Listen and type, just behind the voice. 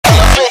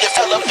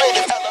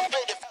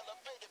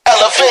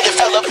elevated,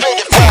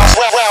 elevated, rounds,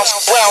 rounds,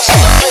 rounds,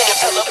 elevated,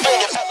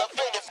 elevated,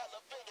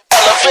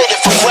 elevated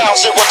from ground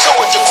zero to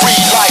a degree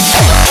life.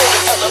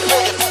 Elevated,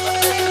 elevated,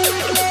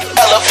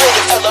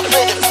 elevated,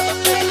 elevated,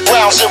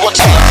 ground zero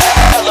to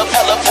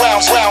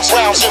rounds, rounds,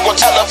 rounds zero to a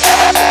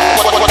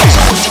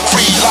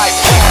degree life.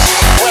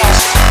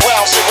 Rounds,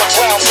 rounds, zero,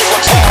 rounds, zero,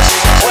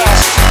 rounds,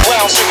 rounds,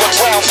 rounds, zero,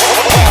 rounds, rounds,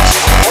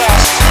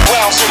 rounds,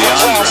 rounds, zero, rounds,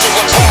 zero,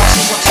 rounds,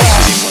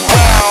 rounds,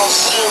 zero, rounds,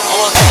 zero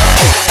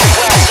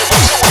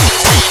to a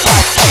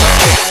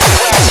degree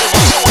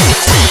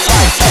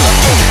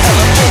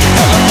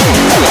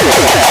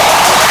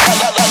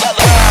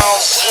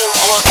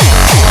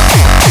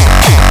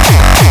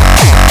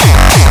life.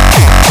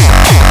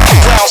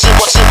 Rounds zero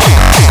to a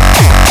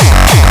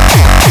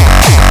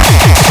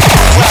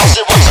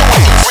degree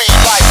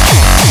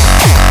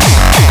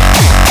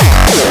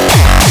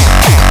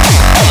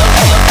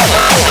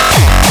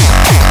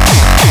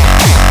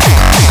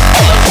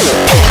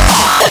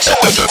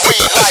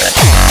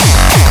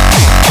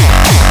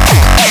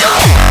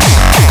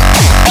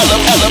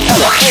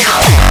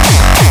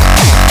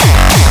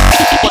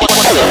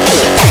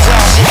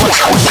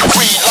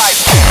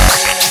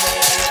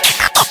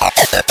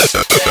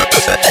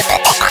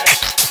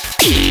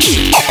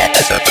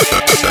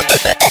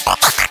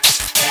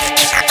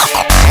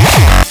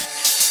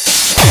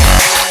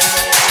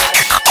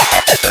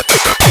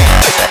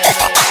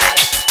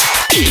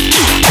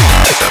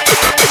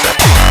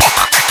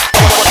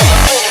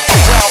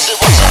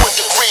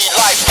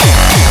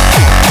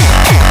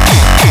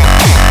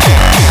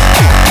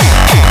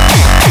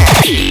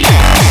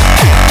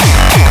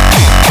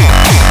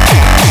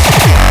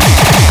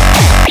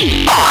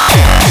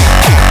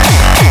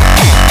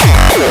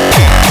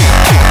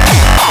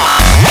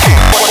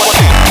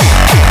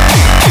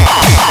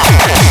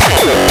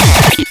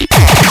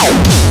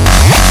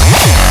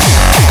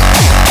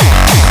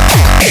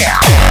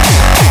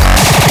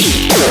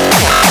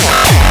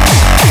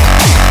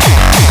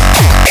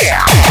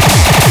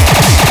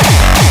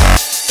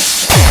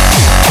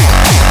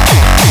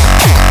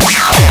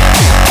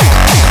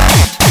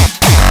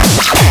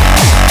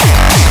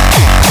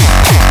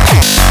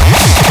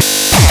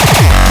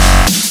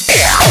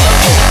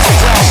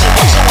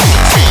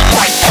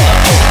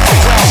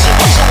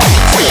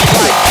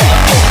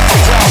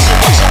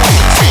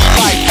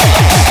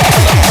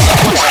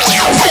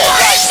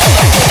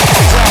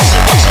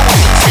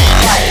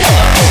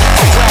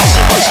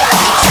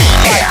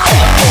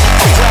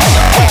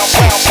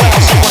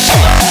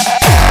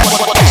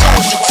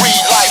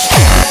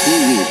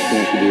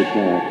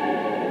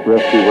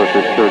Rescue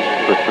workers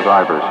searched for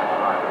survivors.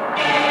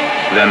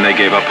 Then they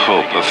gave up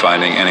hope of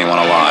finding anyone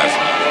alive.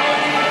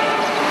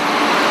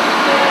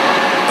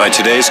 By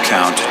today's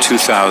count,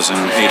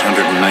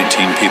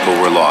 2,819 people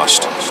were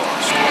lost.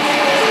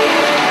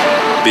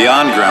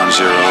 Beyond Ground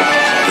Zero,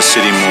 the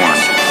city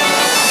mourned.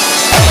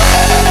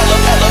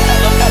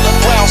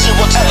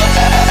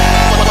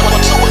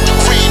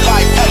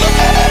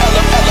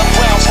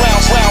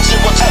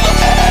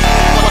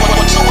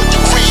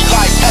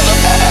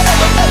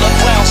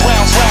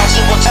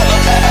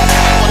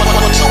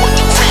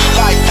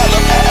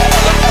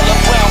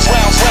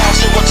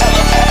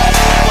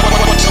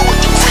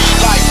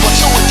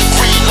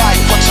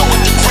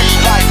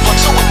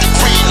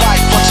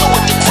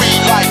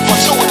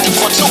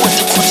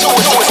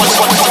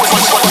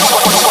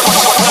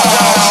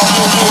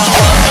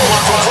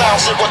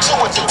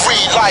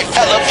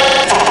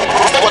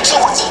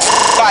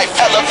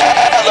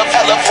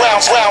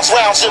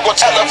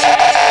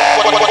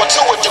 Round zero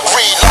to a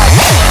degree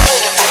life.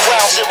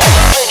 Round zero,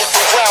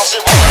 round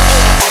zero,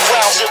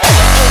 round zero, round zero, round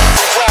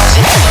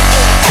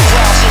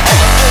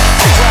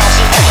zero, round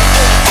zero,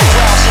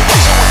 round zero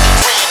to a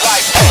degree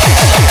life.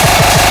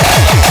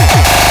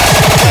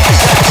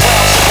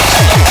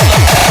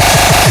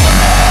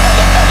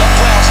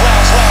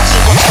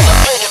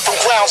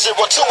 Round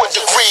zero to a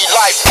degree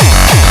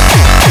life.